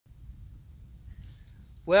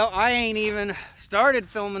Well, I ain't even started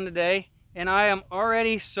filming today and I am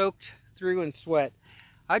already soaked through in sweat.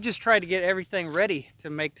 I just tried to get everything ready to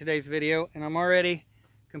make today's video and I'm already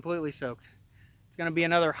completely soaked. It's going to be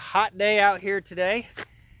another hot day out here today.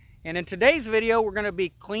 And in today's video, we're going to be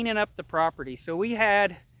cleaning up the property. So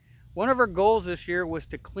one of our goals this year was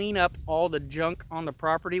to clean up all the junk on the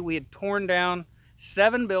property. We had torn down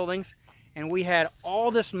 7 buildings and we had all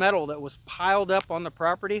this metal that was piled up on the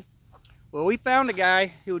property. Well, we found a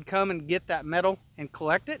guy who would come and get that metal and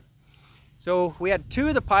collect it. So we had 2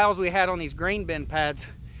 of the piles we had on these grain bin pads.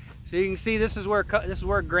 So you can see this is where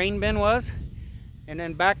a grain bin was. And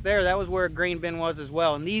then back there, that was where a grain bin was as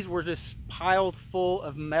well. And these were just piled full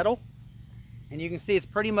of metal. And you can see it's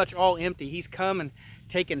pretty much all empty. He's come and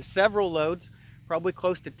taken several loads, probably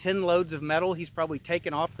close to 10 loads of metal he's probably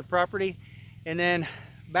taken off the property. And then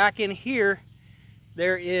back in here,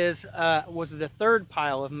 there was the 3rd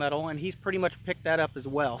pile of metal, and he's pretty much picked that up as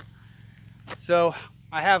well. So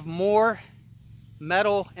I have more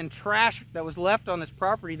metal and trash that was left on this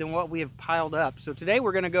property than what we have piled up. So today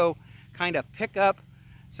we're going to go kind of pick up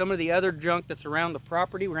some of the other junk that's around the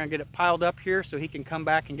property. We're going to get it piled up here so he can come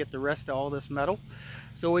back and get the rest of all this metal.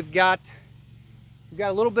 So we've got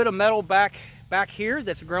a little bit of metal back here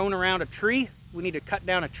that's grown around a tree. We need to cut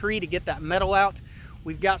down a tree to get that metal out.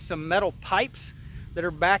 We've got some metal pipes that are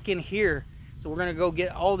back in here. So we're going to go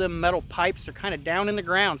get all them metal pipes. They're kind of down in the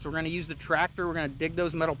ground. So we're going to use the tractor. We're going to dig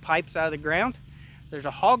those metal pipes out of the ground. There's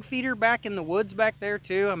a hog feeder back in the woods back there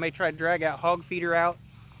too. I may try to drag that hog feeder out.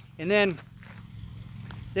 And then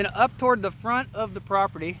up toward the front of the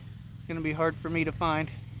property, it's going to be hard for me to find.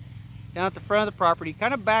 Down at the front of the property,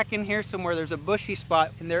 kind of back in here somewhere, there's a bushy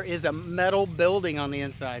spot and there is a metal building on the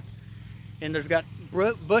inside. And there's got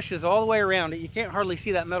bushes all the way around it. You can't hardly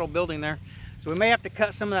see that metal building there. So we may have to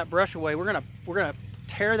cut some of that brush away. We're gonna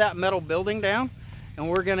tear that metal building down and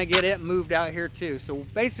we're gonna get it moved out here too. So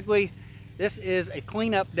basically this is a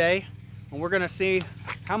cleanup day and we're gonna see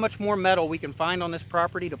how much more metal we can find on this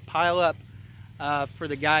property to pile up for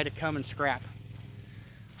the guy to come and scrap.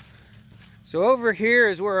 So over here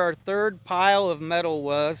is where our 3rd pile of metal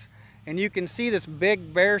was, and you can see this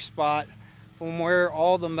big bare spot from where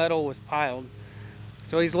all the metal was piled.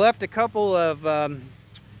 So he's left a couple of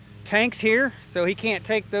tanks here, so he can't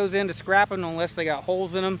take those in to scrap them unless they got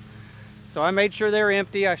holes in them. So I made sure they're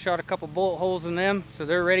empty. I shot a couple bullet holes in them so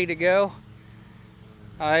they're ready to go.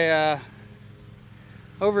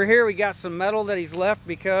 Over here we got some metal that he's left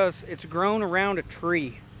because it's grown around a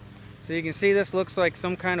tree. So you can see this looks like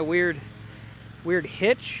some kind of weird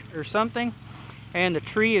hitch or something, and the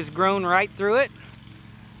tree is grown right through it.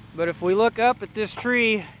 But if we look up at this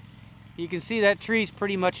tree, you can see that tree's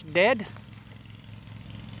pretty much dead.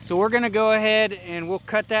 So we're going to go ahead and we'll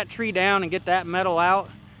cut that tree down and get that metal out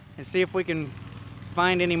and see if we can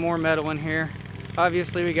find any more metal in here.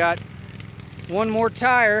 Obviously we got one more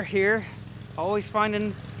tire here. Always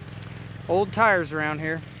finding old tires around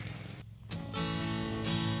here.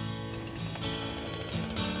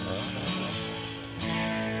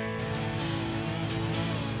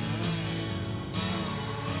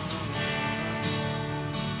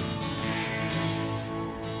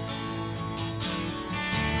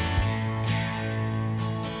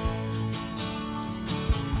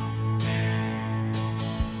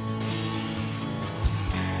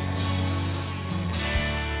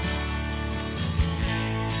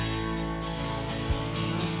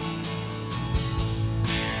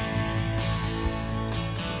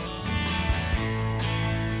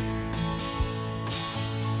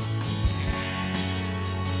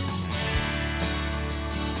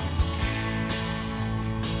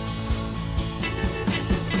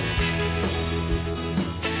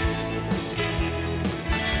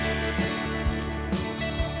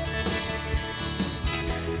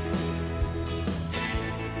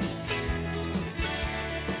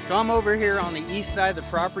 So I'm over here on the east side of the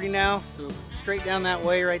property now, so straight down that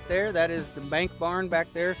way right there, that is the bank barn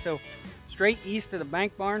back there. So straight east of the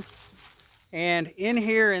bank barn. And in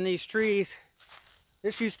here in these trees,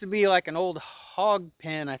 this used to be like an old hog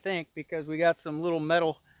pen, I think, because we got some little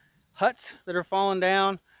metal huts that are falling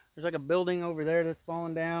down. There's like a building over there that's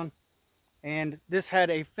falling down. And this had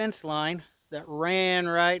a fence line that ran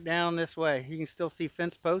right down this way. You can still see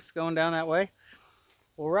fence posts going down that way.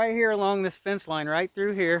 Well, right here along this fence line, right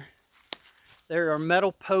through here, there are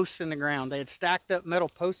metal posts in the ground. They had stacked up metal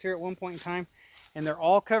posts here at one point in time, and they're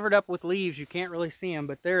all covered up with leaves. You can't really see them,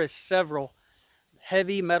 but there is several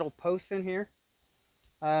heavy metal posts in here.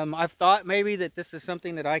 I've thought maybe that this is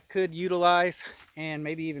something that I could utilize and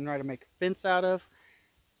maybe even try to make a fence out of.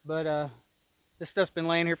 But this stuff's been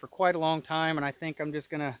laying here for quite a long time, and I think I'm just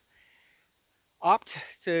gonna opt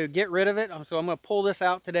to get rid of it. So I'm going to pull this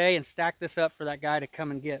out today and stack this up for that guy to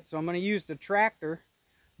come and get. So I'm going to use the tractor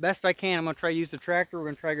best I can. I'm going to try to use the tractor. We're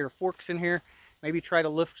going to try to get our forks in here. Maybe try to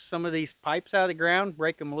lift some of these pipes out of the ground,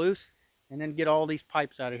 break them loose, and then get all these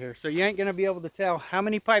pipes out of here. So you ain't going to be able to tell how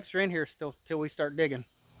many pipes are in here still till we start digging.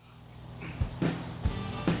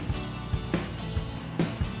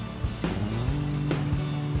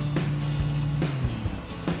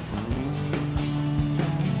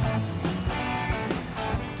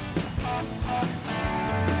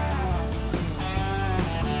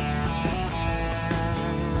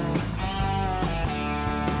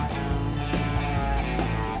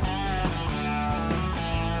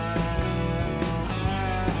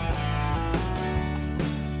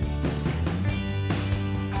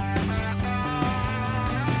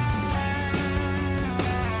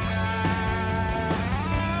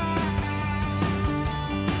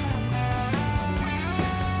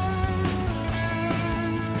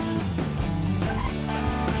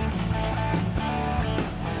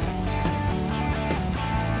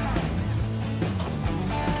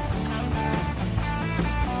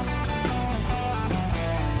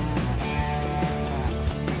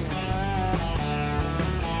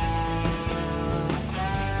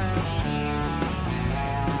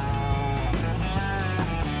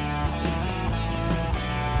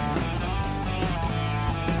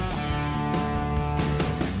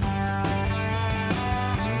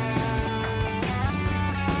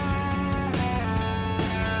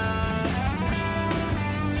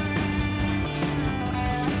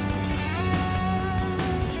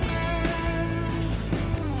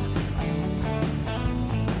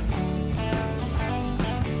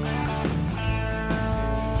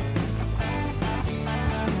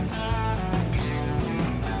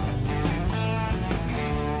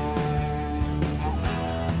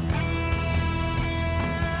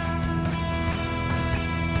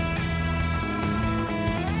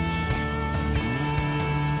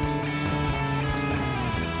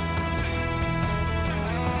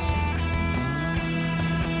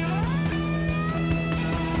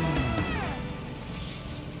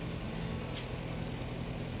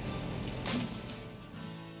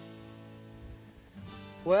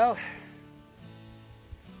 Well,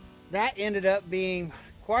 that ended up being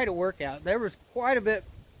quite a workout. There was quite a bit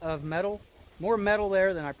of metal, more metal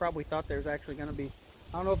there than I probably thought there was actually going to be.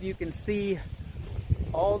 I don't know if you can see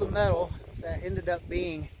all the metal that ended up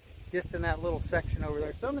being just in that little section over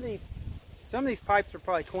there. Some of these pipes are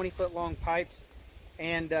probably 20-foot long pipes,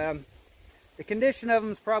 and the condition of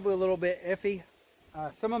them is probably a little bit iffy.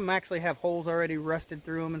 Some of them actually have holes already rusted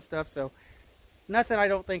through them and stuff, so nothing I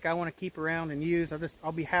don't think I want to keep around and use.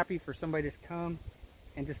 I'll be happy for somebody to come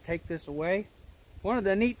and just take this away. One of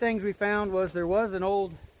the neat things we found was there was an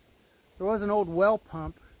old well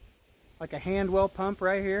pump, like a hand well pump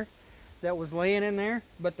right here, that was laying in there.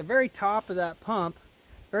 But the very top of that pump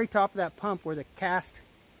where it's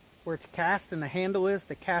cast and the handle is,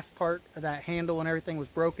 the cast part of that handle and everything was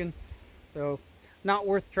broken. So not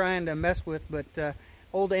worth trying to mess with, but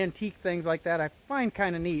old antique things like that I find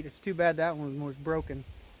kind of neat. It's too bad that one was broken.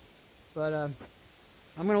 But I'm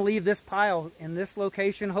going to leave this pile in this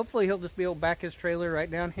location. Hopefully he'll just be able to back his trailer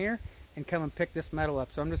right down here and come and pick this metal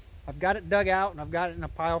up. So I've got it dug out and I've got it in a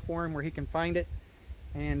pile for him where he can find it.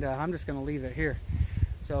 And I'm just going to leave it here.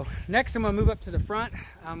 So next I'm going to move up to the front.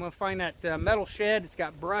 I'm going to find that metal shed. It's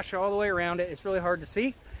got brush all the way around it. It's really hard to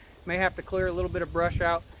see. May have to clear a little bit of brush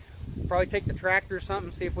out. Probably take the tractor or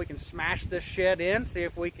something, see if we can smash this shed in, see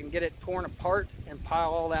if we can get it torn apart and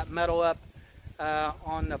pile all that metal up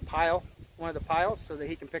on the pile, one of the piles, so that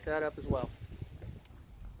he can pick that up as well.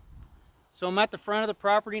 So I'm at the front of the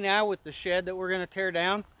property now with the shed that we're going to tear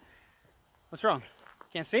down. What's wrong?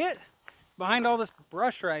 Can't see it? Behind all this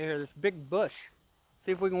brush right here, this big bush.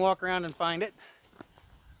 See if we can walk around and find it.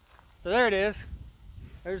 So there it is.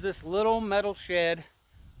 There's this little metal shed.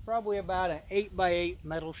 Probably about an 8x8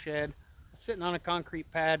 metal shed sitting on a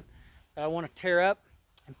concrete pad that I want to tear up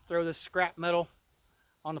and throw this scrap metal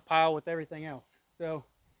on the pile with everything else. So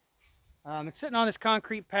it's sitting on this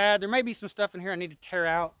concrete pad. There may be some stuff in here I need to tear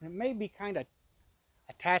out. It may be kind of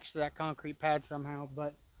attached to that concrete pad somehow,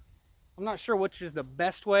 but I'm not sure which is the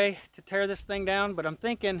best way to tear this thing down. But I'm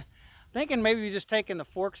thinking maybe just taking the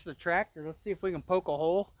forks of the tractor. Let's see if we can poke a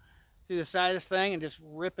hole through the side of this thing and just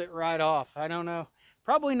rip it right off. I don't know.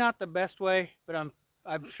 Probably not the best way, but I'm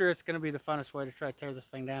sure it's going to be the funnest way to try to tear this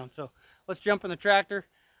thing down. So let's jump in the tractor.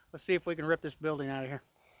 Let's see if we can rip this building out of here.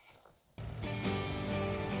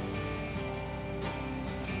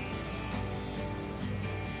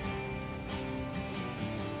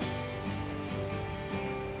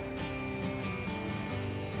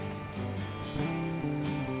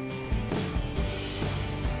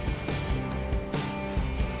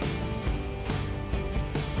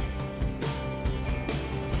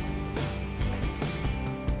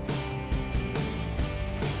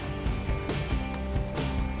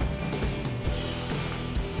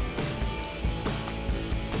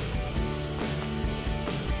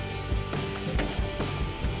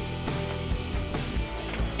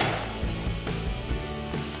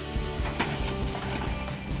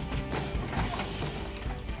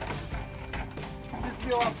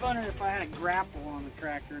 be a lot funner if I had a grapple on the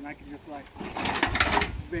tractor and I could just like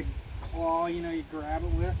big claw, you know, you grab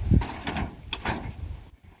it with.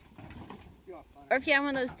 Or if you have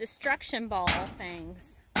one of those destruction ball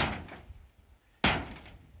things.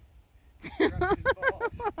 Destruction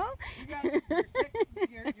balls. You got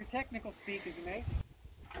your technical speak is amazing.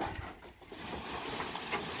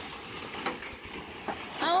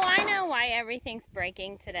 Oh, I know why everything's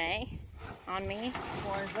breaking today on me.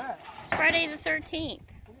 Why is that? It's Friday the 13th.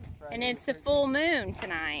 And it's a full moon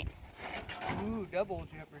tonight. Ooh, double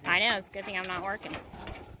jeopardy. I know, it's a good thing I'm not working.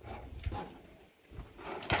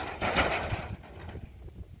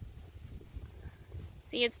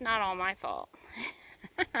 See, it's not all my fault.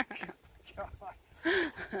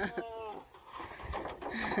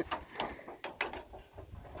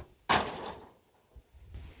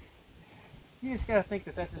 You just gotta think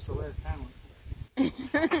that that's just a rare talent.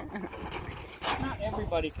 Not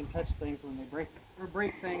everybody can touch things when they break them, or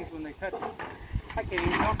break things when they touch them. I can't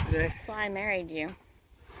even talk today. That's why I married you.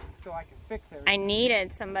 So I can fix everything. I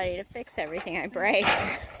needed somebody to fix everything I break.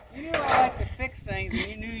 You knew I like to fix things, and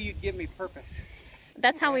you knew you'd give me purpose.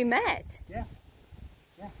 That's how we met. Yeah.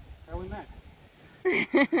 Yeah, that's how we met. I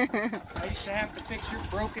used to have to fix your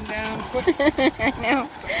broken down equipment. I know.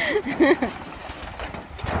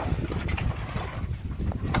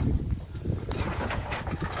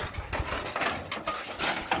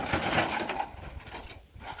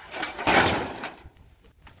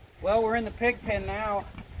 Well, we're in the pig pen now,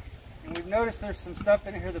 and we've noticed there's some stuff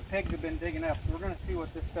in here the pigs have been digging up, so we're going to see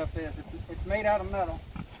what this stuff is. It's made out of metal.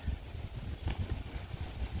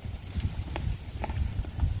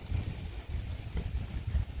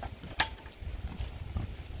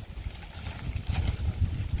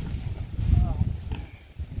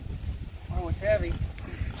 Oh, it's heavy.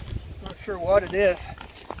 Not sure what it is.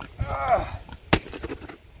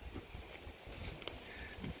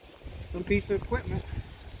 Some piece of equipment.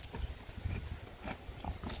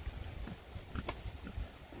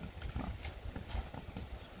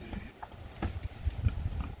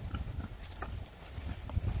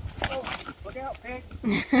 Look out, pig.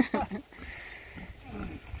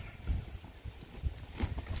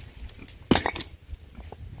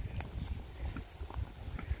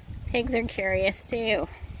 Pigs are curious too.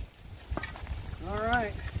 All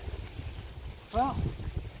right. Well,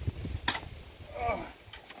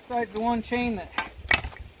 besides the one chain that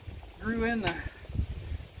grew in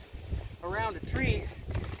around a tree,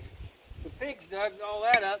 the pigs dug all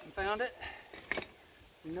that up and found it.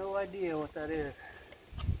 No idea what that is.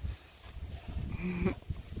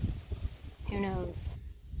 Who knows?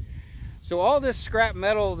 So all this scrap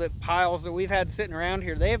metal piles that we've had sitting around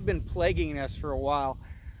here, they have been plaguing us for a while.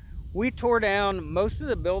 We tore down most of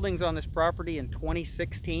the buildings on this property in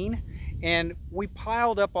 2016, and we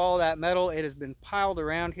piled up all that metal. It has been piled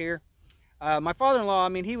around here. My father-in-law, I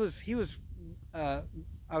mean, I was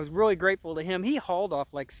really grateful to him. He hauled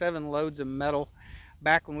off like 7 loads of metal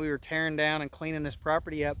back when we were tearing down and cleaning this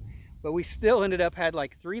property up, but we still ended up had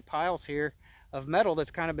like 3 piles here of metal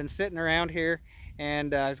that's kind of been sitting around here,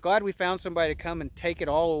 and I was glad we found somebody to come and take it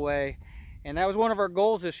all away. And that was one of our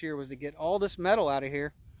goals this year, was to get all this metal out of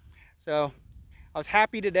here. So I was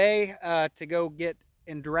happy today to go get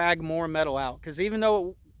and drag more metal out, because even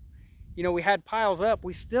though, you know, we had piles up,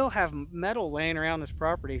 we still have metal laying around this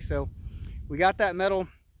property. So we got that metal,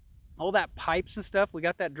 all that pipes and stuff, we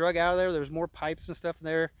got that drug out of there. There's more pipes and stuff in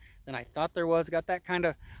there than I thought there was. Got that kind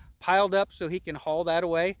of piled up so he can haul that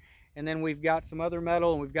away. And then we've got some other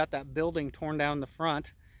metal, and we've got that building torn down the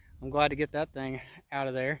front. I'm glad to get that thing out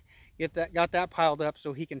of there. Got that piled up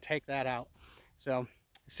so he can take that out. So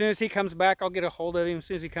as soon as he comes back, I'll get a hold of him. As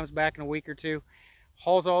soon as he comes back in a week or two,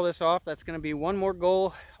 hauls all this off. That's going to be one more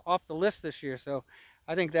goal off the list this year. So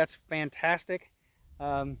I think that's fantastic.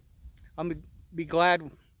 I'm going to be glad,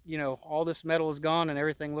 you know, all this metal is gone and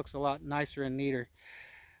everything looks a lot nicer and neater.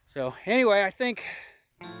 So anyway, I think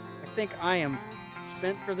I am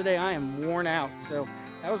spent for the day. I am worn out. So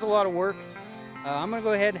that was a lot of work. I'm going to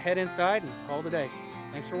go ahead and head inside and call it a day.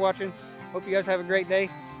 Thanks for watching. Hope you guys have a great day.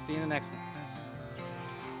 See you in the next one.